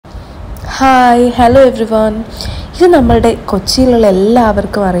Hi hello every one. ഇത് നമ്മളുടെ കൊച്ചിയിലുള്ള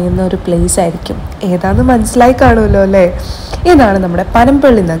എല്ലാവർക്കും അറിയുന്ന ഒരു പ്ലേസ് ആയിരിക്കും. ഏതാണെന്ന് മനസ്സിലായി കാണുമല്ലോ അല്ലേ? ഇതാണ് നമ്മുടെ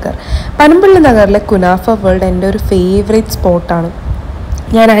പനമ്പള്ളി നഗർ. പനമ്പള്ളി നഗറിലെ കുനാഫ വേൾഡ് എൻ്റെ ഒരു ഫേവറേറ്റ് സ്പോട്ടാണ്.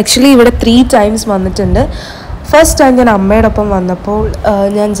 ഞാൻ ആക്ച്വലി ഇവിടെ 3 times വന്നിട്ടുണ്ട്. ഫസ്റ്റ് ടൈം ഞാൻ അമ്മയോടൊപ്പം വന്നപ്പോൾ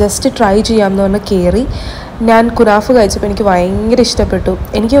ഞാൻ ജസ്റ്റ് ട്രൈ ചെയ്യാമെന്ന് പറഞ്ഞ് കയറി. ഞാൻ കുനാഫ കഴിച്ചപ്പോൾ എനിക്ക് ഭയങ്കര ഇഷ്ടപ്പെട്ടു.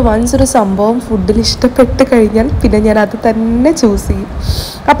 എനിക്ക് വൺസ് ഒരു സംഭവം ഫുഡിൽ ഇഷ്ടപ്പെട്ട് കഴിഞ്ഞാൽ പിന്നെ ഞാൻ അത് തന്നെ ചൂസ് ചെയ്യും.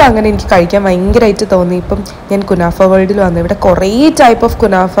 അപ്പോൾ അങ്ങനെ എനിക്ക് കഴിക്കാൻ ഭയങ്കരമായിട്ട് തോന്നി. ഇപ്പം ഞാൻ കുനാഫ വേൾഡിൽ വന്നു. ഇവിടെ കുറേ ടൈപ്പ് ഓഫ്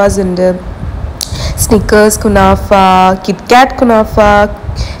കുനാഫാസ് ഉണ്ട്. Snickers kunafa, KitKat kunafa,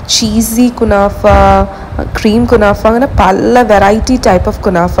 cheesy kunafa, cream kunafa, അങ്ങനെ പല വെറൈറ്റി ടൈപ്പ് ഓഫ്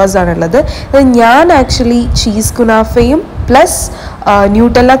കുനാഫാസ് ആണുള്ളത്. ഞാൻ actually cheese കുനാഫയും plus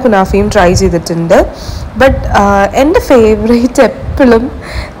Nutella കുനാഫയും try ചെയ്തിട്ടുണ്ട്. ബട്ട് എൻ്റെ ഫേവറേറ്റ് എപ്പോഴും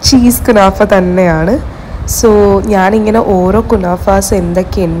ചീസ് കുനാഫ തന്നെയാണ്. സോ ഞാനിങ്ങനെ ഓരോ കുനാഫാസ്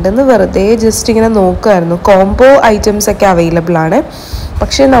എന്തൊക്കെയുണ്ടെന്ന് വെറുതെ ജസ്റ്റ് ഇങ്ങനെ നോക്കുമായിരുന്നു. കോംബോ ഐറ്റംസൊക്കെ അവൈലബിൾ ആണ്.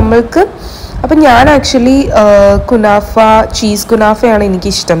 പക്ഷേ നമ്മൾക്ക് അപ്പം ഞാൻ ആക്ച്വലി കുനാഫ ചീസ് കുനാഫയാണ്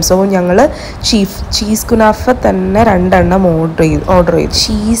എനിക്കിഷ്ടം. സോ ഞങ്ങൾ ചീസ് കുനാഫ തന്നെ 2 എണ്ണം ഓർഡർ ചെയ്തു.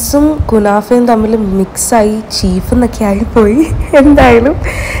 ചീസും കുനാഫയും തമ്മിൽ മിക്സായി ചീഫ് എന്നൊക്കെ ആയിപ്പോയി. എന്തായാലും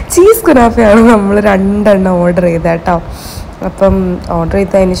ചീസ് കുനാഫയാണ് നമ്മൾ 2 എണ്ണം ഓർഡർ ചെയ്തത് കേട്ടോ. അപ്പം ഓർഡർ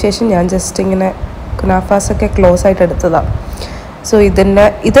ചെയ്തതിന് ശേഷം ഞാൻ ജസ്റ്റ് ഇങ്ങനെ കുനാഫാസൊക്കെ ക്ലോസ് ആയിട്ട് എടുത്തതാണ്. സോ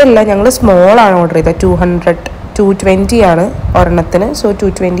ഇതെല്ലാം ഞങ്ങൾ സ്മോളാണ് ഓർഡർ ചെയ്തത്. 220 ആണ് ഒരെണ്ണത്തിന്. സോ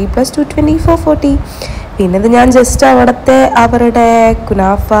 220 + 220 440. പിന്നെ ഇത് ഞാൻ ജസ്റ്റ് അവരുടെ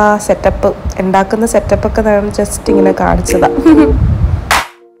കുനാഫ സെറ്റപ്പ് ഉണ്ടാക്കുന്ന സെറ്റപ്പൊക്കെ ഞാൻ ജസ്റ്റ് ഇങ്ങനെ കാണിച്ചതാണ്.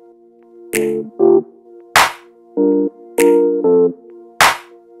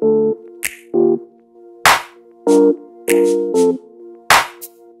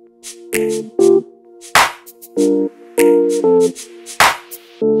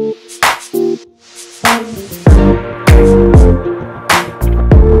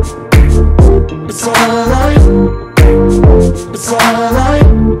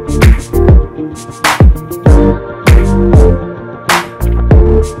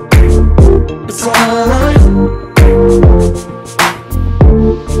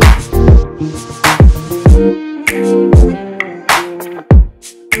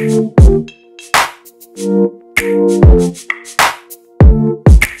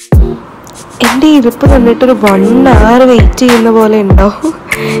 എൻ്റെ ഇരിപ്പ് കണ്ടിട്ടൊരു 1 hour വെയിറ്റ് ചെയ്യുന്ന പോലെ ഉണ്ടാവും.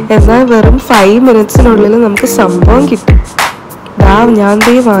 എന്നാൽ വെറും 5 minutesനുള്ളിൽ നമുക്ക് സംഭവം കിട്ടും. ഞാൻ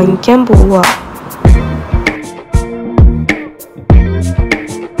വാങ്ങിക്കാൻ പോവാ.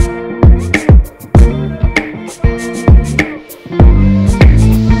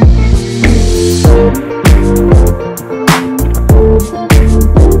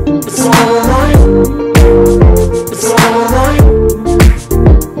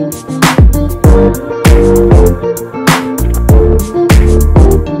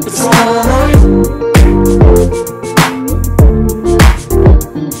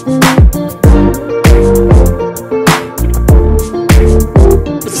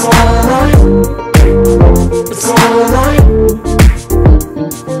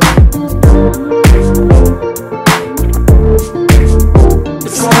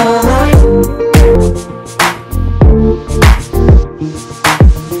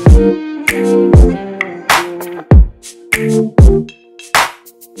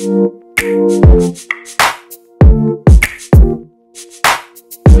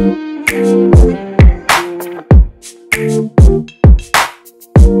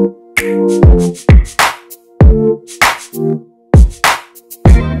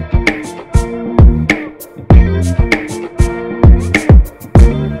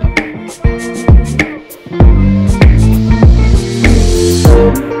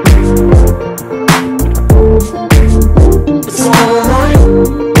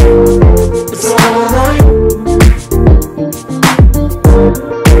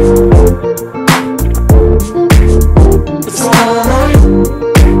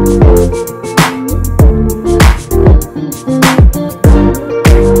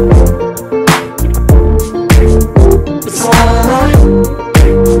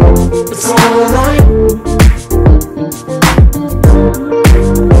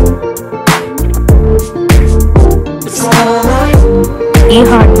 ഈ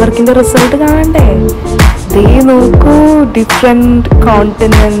ഹാർഡ് വർക്കിൻ്റെ റിസൾട്ട് കാണണ്ടേ? ദേ നോക്കൂ, different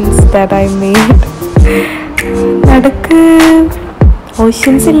continents that I made. നടക്ക്.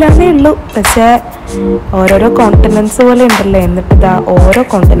 ഓഷ്യൻസ് ഇല്ലാന്നേ ഉള്ളൂ. പക്ഷേ ഓരോരോ കോണ്ടിനെൻസ് പോലെ ഉണ്ടല്ലോ. എന്നിട്ട് ഇതാ ഓരോ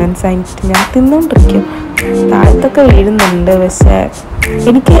കോണ്ടിനെൻസ് ആയിട്ട് ഞാൻ തിന്നുകൊണ്ടിരിക്കും. താഴത്തൊക്കെ വീഴുന്നുണ്ട്. പക്ഷേ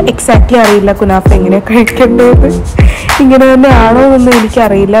എനിക്ക് എക്സാക്ട്ലി അറിയില്ല കുനാഫ എങ്ങനെയാണ് കഴിക്കേണ്ടത്. ഇങ്ങനെ തന്നെ ആണോ എന്നൊന്നും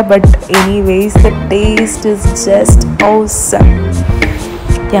എനിക്കറിയില്ല. But anyways the taste is just awesome.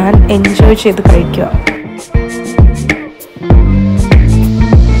 ഞാൻ എൻജോയ് ചെയ്ത് കഴിക്കുക.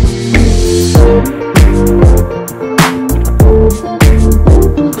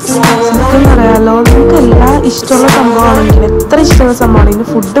 പറയാലോ, നമുക്ക് എല്ലാം ഇഷ്ടമുള്ള സംഭവമാണെങ്കിൽ, എത്ര ഇഷ്ടമുള്ള സംഭവമാണെങ്കിൽ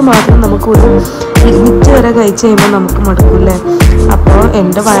ഫുഡ് മാത്രം നമുക്ക് ഒരു ലിമിറ്റ് വരെ കഴിച്ച് കഴിയുമ്പോൾ നമുക്ക് മടുക്കൂല്ലേ. അപ്പോൾ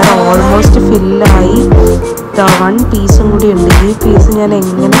എൻ്റെ വയറ് ഓൾമോസ്റ്റ് ഫില്ലായി. 1 പീസും കൂടി ഉണ്ട്. ഈ പീസ് ഞാൻ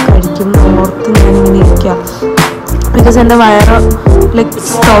എങ്ങനെ കഴിക്കും ഓർത്ത് ഞാനിങ്ങനെ ഇരിക്കുക. ബിക്കോസ് എൻ്റെ വയറ് ലൈക്ക്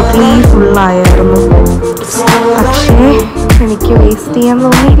ടോട്ടലി ഫുള്ളായിരുന്നു. പക്ഷേ എനിക്ക് വേസ്റ്റ് ചെയ്യാൻ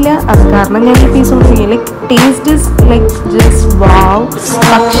തോന്നിയില്ല. അത് കാരണം ഞാൻ ഈ പീസ് കൊണ്ട് like taste is like just വാവ്.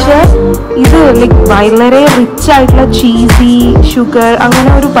 പക്ഷേ ഇത് ലൈക്ക് വളരെ റിച്ച് ആയിട്ടുള്ള ചീസി ഷുഗർ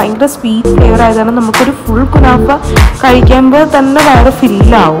അങ്ങനെ ഒരു ഭയങ്കര സ്വീറ്റ് ഫ്ലേവർ ആയതാണ് നമുക്കൊരു ഫുൾ കുനാഫ കഴിക്കുമ്പോൾ തന്നെ വയറ്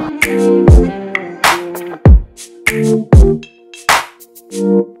ഫില്ലാവും.